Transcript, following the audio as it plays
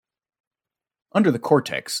Under the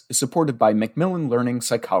Cortex is supported by Macmillan Learning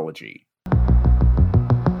Psychology.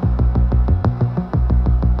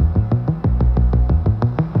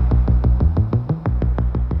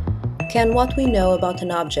 Can what we know about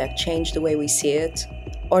an object change the way we see it,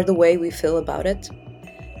 or the way we feel about it?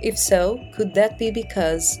 If so, could that be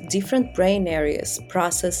because different brain areas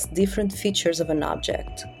process different features of an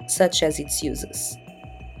object, such as its uses?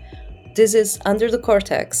 This is Under the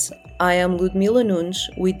Cortex. I am Ludmila Nunes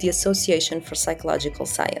with the Association for Psychological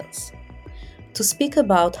Science. To speak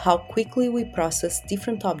about how quickly we process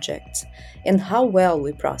different objects and how well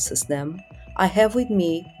we process them, I have with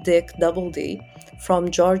me Dick Dubbelde from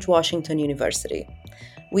George Washington University.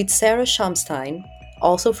 With Sarah Shomstein,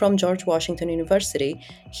 also from George Washington University,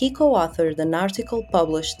 he co-authored an article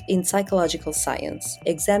published in Psychological Science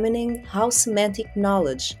examining how semantic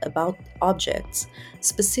knowledge about objects,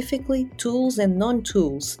 specifically tools and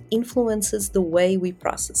non-tools, influences the way we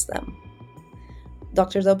process them.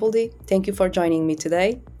 Dr. Dubbelde, thank you for joining me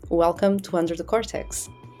today. Welcome to Under the Cortex.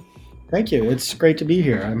 Thank you. It's great to be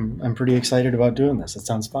here. I'm pretty excited about doing this. It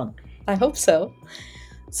sounds fun. I hope so.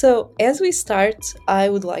 So, as we start, I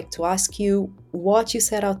would like to ask you what you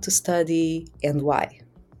set out to study and why.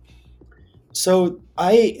 So,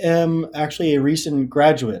 I am actually a recent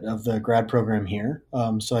graduate of the grad program here.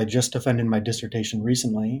 So, I just defended my dissertation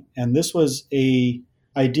recently, and this was a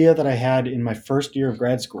idea that I had in my first year of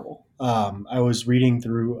grad school. I was reading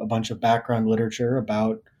through a bunch of background literature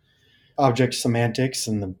about object semantics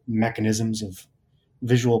and the mechanisms of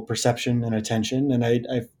visual perception and attention, and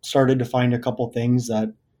I started to find a couple things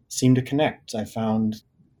that seemed to connect. I found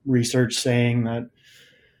research saying that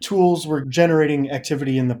tools were generating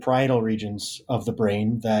activity in the parietal regions of the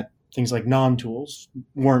brain that things like non-tools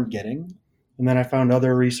weren't getting. And then I found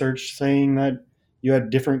other research saying that you had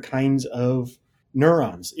different kinds of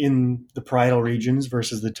neurons in the parietal regions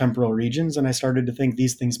versus the temporal regions, and I started to think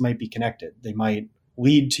these things might be connected. They might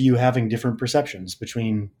lead to you having different perceptions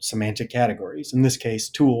between semantic categories. In this case,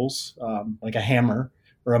 tools, like a hammer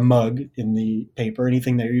or a mug in the paper,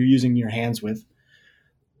 anything that you're using your hands with.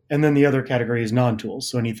 And then the other category is non-tools,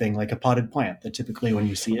 so anything like a potted plant that typically when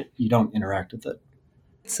you see it, you don't interact with it.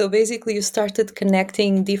 So basically, you started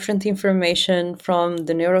connecting different information from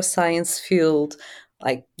the neuroscience field.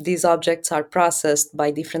 Like these objects are processed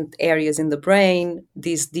by different areas in the brain.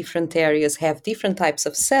 These different areas have different types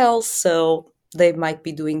of cells, so they might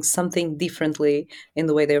be doing something differently in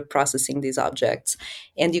the way they're processing these objects.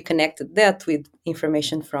 And you connected that with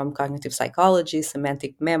information from cognitive psychology,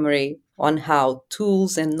 semantic memory, on how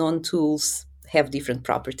tools and non-tools have different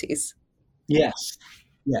properties. Yes.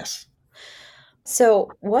 So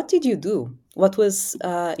what did you do? What was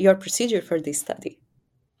your procedure for this study?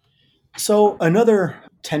 So another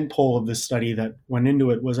tentpole of this study that went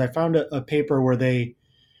into it was I found a paper where they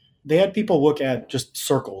had people look at just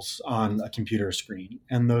circles on a computer screen,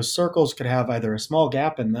 and those circles could have either a small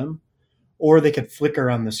gap in them or they could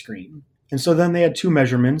flicker on the screen. And so then they had two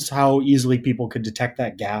measurements, how easily people could detect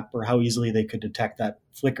that gap or how easily they could detect that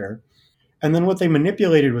flicker. And then what they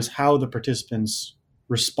manipulated was how the participants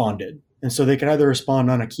responded. And so they could either respond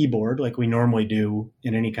on a keyboard like we normally do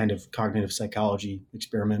in any kind of cognitive psychology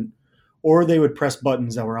experiment, or they would press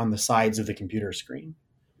buttons that were on the sides of the computer screen.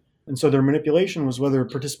 And so their manipulation was whether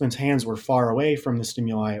participants' hands were far away from the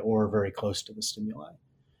stimuli or very close to the stimuli.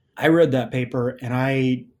 I read that paper,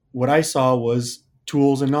 and what I saw was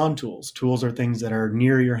tools and non-tools. Tools are things that are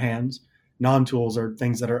near your hands. Non-tools are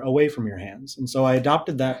things that are away from your hands. And so I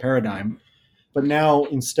adopted that paradigm. But now,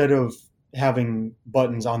 instead of having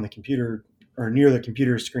buttons on the computer or near the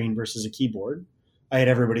computer screen versus a keyboard, I had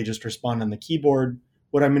everybody just respond on the keyboard.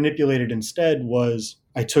 What I manipulated instead was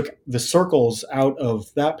I took the circles out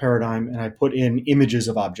of that paradigm and I put in images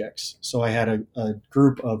of objects. So I had a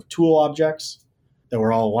group of tool objects that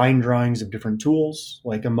were all line drawings of different tools,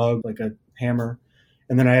 like a mug, like a hammer.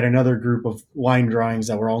 And then I had another group of line drawings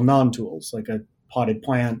that were all non-tools, like a potted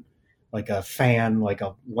plant, like a fan, like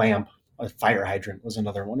a lamp, a fire hydrant was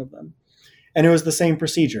another one of them. And it was the same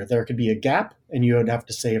procedure. There could be a gap, and you would have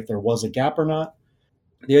to say if there was a gap or not.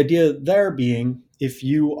 The idea there being, if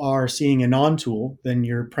you are seeing a non-tool, then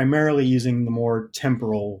you're primarily using the more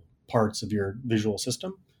temporal parts of your visual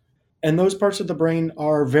system. And those parts of the brain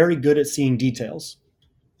are very good at seeing details.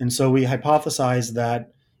 And so we hypothesized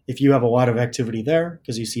that if you have a lot of activity there,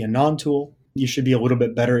 because you see a non-tool, you should be a little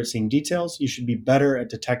bit better at seeing details. You should be better at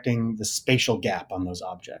detecting the spatial gap on those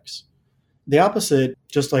objects. The opposite,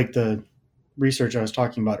 just like the research I was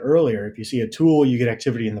talking about earlier, if you see a tool, you get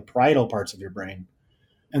activity in the parietal parts of your brain.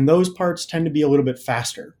 And those parts tend to be a little bit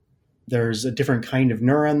faster. There's a different kind of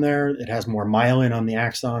neuron there. It has more myelin on the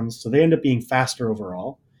axons. So they end up being faster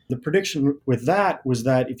overall. The prediction with that was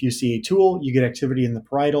that if you see a tool, you get activity in the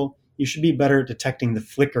parietal, you should be better at detecting the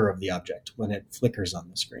flicker of the object when it flickers on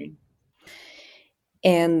the screen.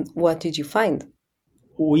 And what did you find?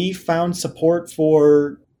 We found support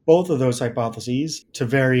for both of those hypotheses to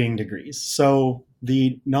varying degrees. So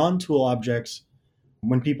the non-tool objects,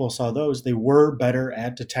 when people saw those, they were better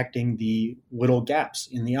at detecting the little gaps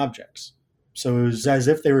in the objects. So it was as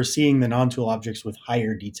if they were seeing the non-tool objects with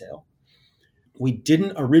higher detail. We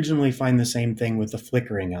didn't originally find the same thing with the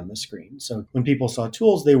flickering on the screen. So when people saw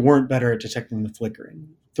tools, they weren't better at detecting the flickering.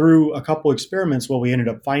 Through a couple experiments, what we ended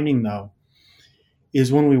up finding, though,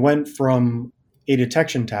 is when we went from a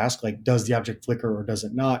detection task, like does the object flicker or does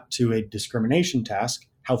it not, to a discrimination task,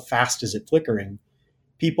 how fast is it flickering,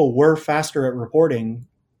 people were faster at reporting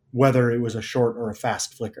whether it was a short or a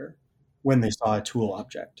fast flicker when they saw a tool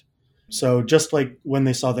object. So just like when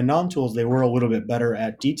they saw the non-tools, they were a little bit better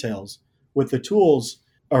at details. With the tools,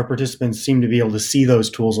 our participants seem to be able to see those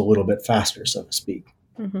tools a little bit faster, so to speak.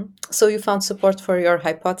 Mm-hmm. So you found support for your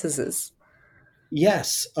hypothesis?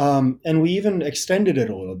 Yes, and we even extended it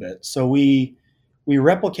a little bit. So we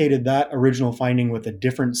replicated that original finding with a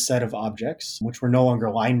different set of objects, which were no longer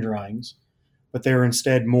line drawings, but they were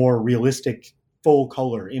instead more realistic full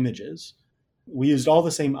color images. We used all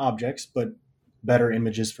the same objects, but better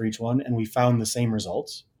images for each one, and we found the same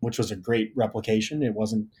results, which was a great replication. It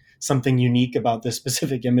wasn't something unique about the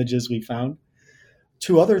specific images we found.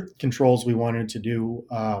 Two other controls we wanted to do,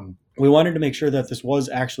 we wanted to make sure that this was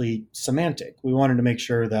actually semantic. We wanted to make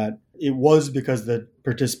sure that it was because the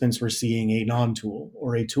participants were seeing a non-tool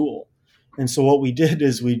or a tool. And so what we did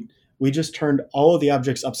is we just turned all of the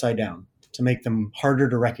objects upside down to make them harder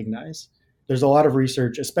to recognize. There's a lot of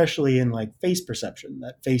research, especially in like face perception,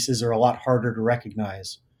 that faces are a lot harder to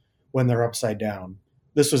recognize when they're upside down.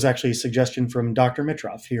 This was actually a suggestion from Dr.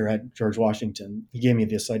 Mitroff here at George Washington. He gave me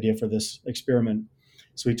this idea for this experiment.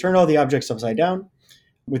 So we turned all the objects upside down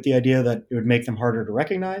with the idea that it would make them harder to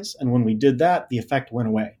recognize. And when we did that, the effect went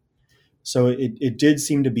away. So it did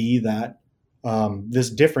seem to be that this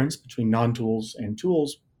difference between non-tools and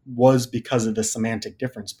tools was because of the semantic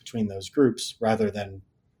difference between those groups rather than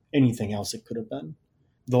anything else it could have been.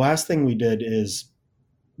 The last thing we did is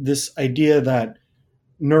this idea that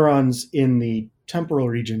neurons in the temporal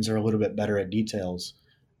regions are a little bit better at details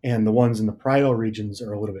and the ones in the parietal regions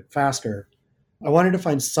are a little bit faster. I wanted to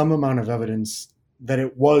find some amount of evidence that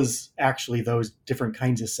it was actually those different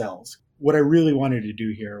kinds of cells. What I really wanted to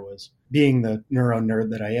do here was, being the neuron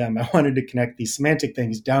nerd that I am, I wanted to connect these semantic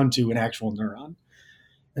things down to an actual neuron.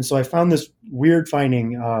 And so I found this weird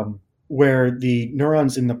finding where the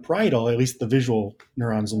neurons in the parietal, at least the visual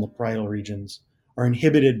neurons in the parietal regions, are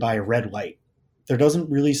inhibited by red light. There doesn't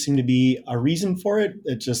really seem to be a reason for it.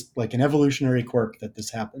 It's just like an evolutionary quirk that this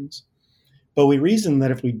happens. But we reasoned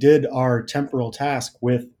that if we did our temporal task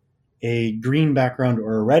with a green background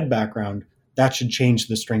or a red background, that should change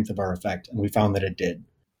the strength of our effect. And we found that it did.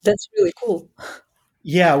 That's really cool.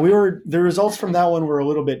 Yeah, the results from that one were a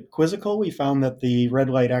little bit quizzical. We found that the red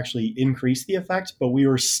light actually increased the effect, but we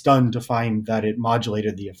were stunned to find that it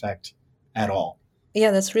modulated the effect at all.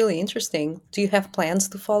 Yeah, that's really interesting. Do you have plans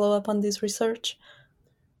to follow up on this research?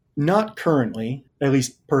 Not currently, at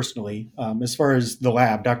least personally. As far as the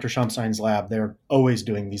lab, Dr. Shomstein's lab, they're always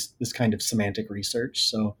doing this kind of semantic research.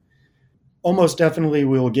 So almost definitely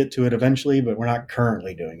we'll get to it eventually, but we're not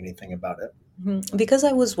currently doing anything about it. Because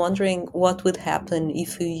I was wondering what would happen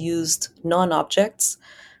if you used non-objects.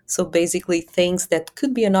 So basically things that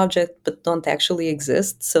could be an object but don't actually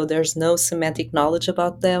exist, so there's no semantic knowledge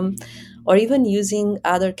about them, or even using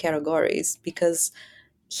other categories, because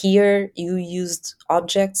here you used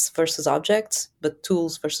objects versus objects, but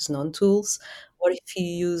tools versus non-tools. Or if you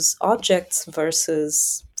use objects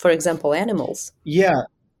versus, for example, animals. Yeah.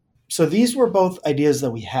 So these were both ideas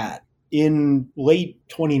that we had. In late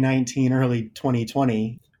 2019, early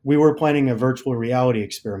 2020, we were planning a virtual reality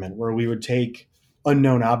experiment where we would take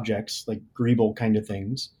unknown objects, like Greeble kind of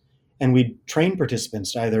things, and we'd train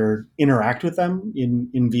participants to either interact with them in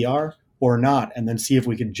VR or not, and then see if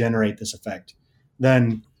we could generate this effect.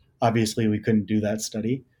 Then, obviously, we couldn't do that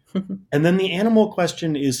study. And then the animal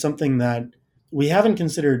question is something that we haven't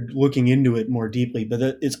considered looking into it more deeply, but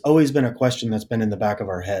it's always been a question that's been in the back of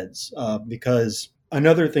our heads, because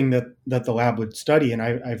another thing that the lab would study, and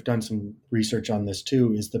I've done some research on this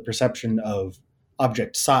too, is the perception of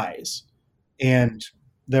object size. And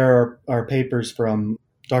there are papers from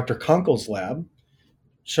Dr. Kunkel's lab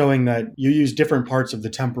showing that you use different parts of the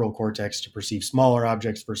temporal cortex to perceive smaller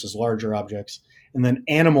objects versus larger objects. And then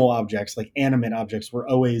animal objects, like animate objects, were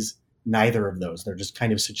always neither of those. They're just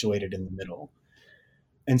kind of situated in the middle.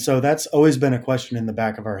 And so that's always been a question in the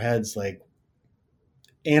back of our heads, like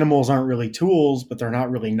animals aren't really tools, but they're not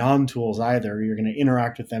really non-tools either. You're going to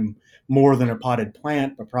interact with them more than a potted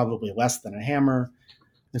plant, but probably less than a hammer.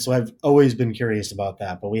 And so I've always been curious about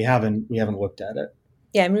that, but we haven't looked at it.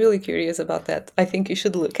 Yeah, I'm really curious about that. I think you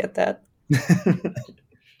should look at that.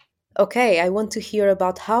 Okay, I want to hear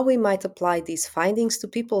about how we might apply these findings to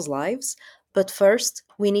people's lives, but first,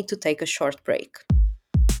 we need to take a short break.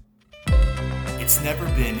 It's never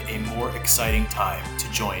been a more exciting time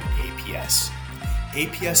to join APS.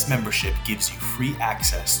 APS membership gives you free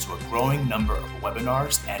access to a growing number of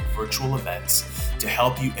webinars and virtual events to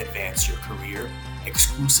help you advance your career,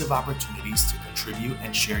 exclusive opportunities to contribute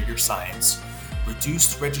and share your science,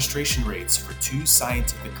 reduced registration rates for 2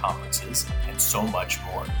 scientific conferences, and so much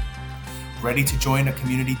more. Ready to join a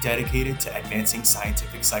community dedicated to advancing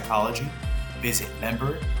scientific psychology? Visit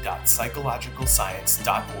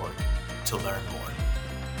member.psychologicalscience.org to learn more.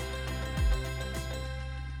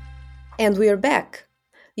 And we are back.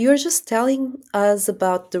 You're just telling us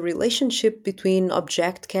about the relationship between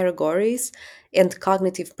object categories and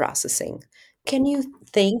cognitive processing. Can you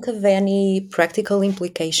think of any practical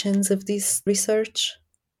implications of this research?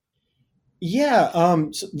 Yeah,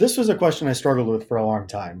 so this was a question I struggled with for a long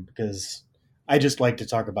time because I just like to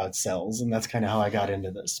talk about cells, and that's kind of how I got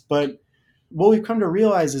into this. But what we've come to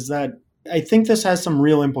realize is that I think this has some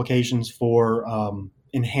real implications for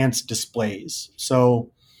enhanced displays.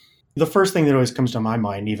 So the first thing that always comes to my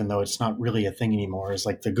mind, even though it's not really a thing anymore, is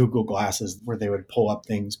like the Google glasses where they would pull up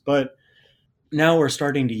things. But now we're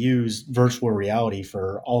starting to use virtual reality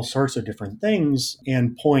for all sorts of different things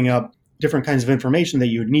and pulling up different kinds of information that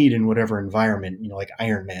you would need in whatever environment, like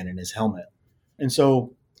Iron Man in his helmet. And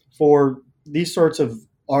so for these sorts of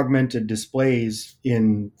augmented displays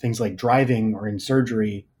in things like driving or in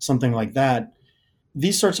surgery, something like that,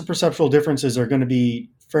 these sorts of perceptual differences are going to be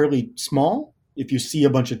fairly small. If you see a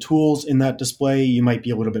bunch of tools in that display, you might be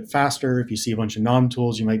a little bit faster. If you see a bunch of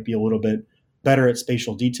non-tools, you might be a little bit better at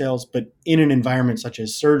spatial details. But in an environment such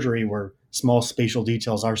as surgery, where small spatial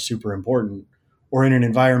details are super important, or in an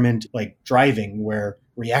environment like driving, where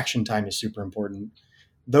reaction time is super important,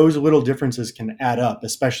 those little differences can add up,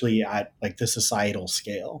 especially at like the societal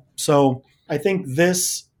scale. So I think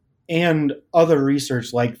this and other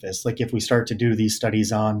research like this, like if we start to do these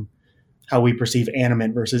studies on how we perceive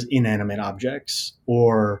animate versus inanimate objects,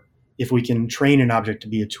 or if we can train an object to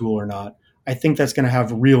be a tool or not, I think that's going to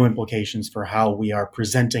have real implications for how we are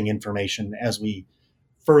presenting information as we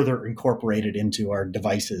further incorporate it into our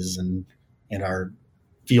devices and our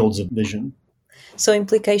fields of vision. So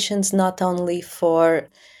implications not only for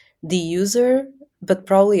the user, but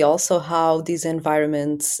probably also how these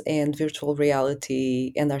environments and virtual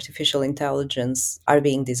reality and artificial intelligence are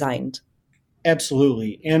being designed.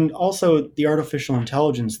 Absolutely. And also the artificial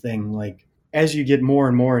intelligence thing, like as you get more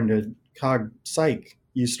and more into cog psych,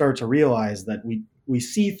 you start to realize that we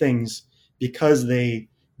see things because they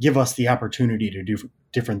give us the opportunity to do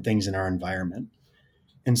different things in our environment.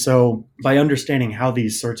 And so by understanding how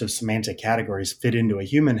these sorts of semantic categories fit into a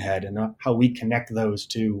human head and how we connect those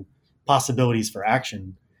to possibilities for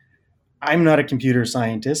action, I'm not a computer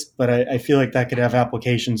scientist, but I feel like that could have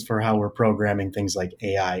applications for how we're programming things like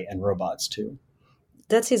AI and robots too.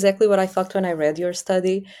 That's exactly what I thought when I read your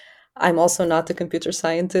study. I'm also not a computer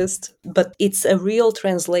scientist, but it's a real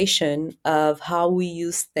translation of how we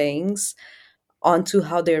use things onto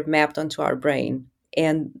how they're mapped onto our brain.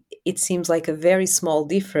 And it seems like a very small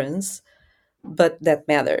difference, but that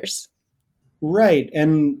matters. Right.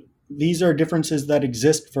 And these are differences that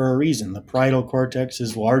exist for a reason. The parietal cortex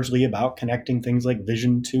is largely about connecting things like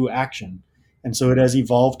vision to action. And so it has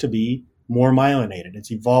evolved to be more myelinated.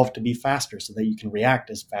 It's evolved to be faster so that you can react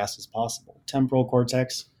as fast as possible. Temporal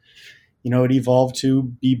cortex, it evolved to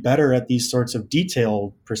be better at these sorts of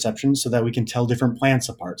detailed perceptions so that we can tell different plants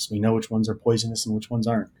apart. So we know which ones are poisonous and which ones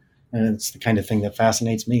aren't. And it's the kind of thing that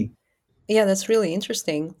fascinates me. Yeah, that's really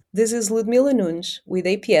interesting. This is Ludmila Nunes with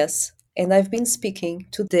APS, and I've been speaking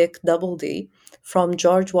to Dick Dubbelde from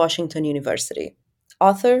George Washington University,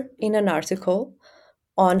 author in an article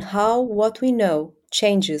on how what we know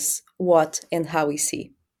changes what and how we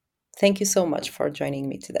see. Thank you so much for joining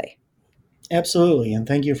me today. Absolutely, and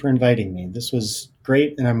thank you for inviting me. This was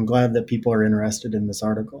great, and I'm glad that people are interested in this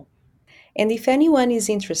article. And if anyone is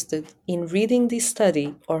interested in reading this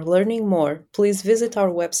study or learning more, please visit our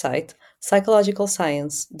website,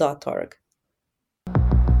 psychologicalscience.org.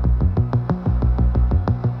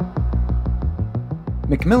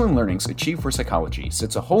 Macmillan Learning's Achieve for Psychology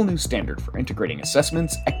sets a whole new standard for integrating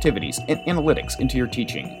assessments, activities, and analytics into your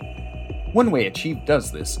teaching. One way Achieve does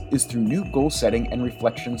this is through new goal setting and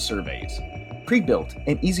reflection surveys. Pre-built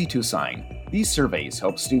and easy to assign, these surveys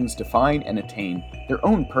help students define and attain their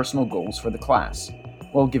own personal goals for the class,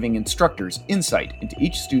 while giving instructors insight into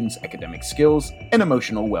each student's academic skills and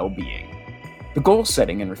emotional well-being. The goal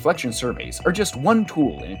setting and reflection surveys are just one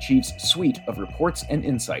tool in Achieve's suite of reports and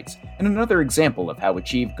insights, and another example of how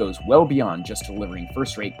Achieve goes well beyond just delivering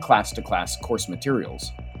first-rate class-to-class course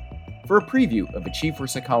materials. For a preview of Achieve for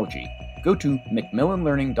Psychology, go to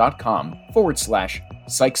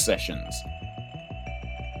macmillanlearning.com/psych sessions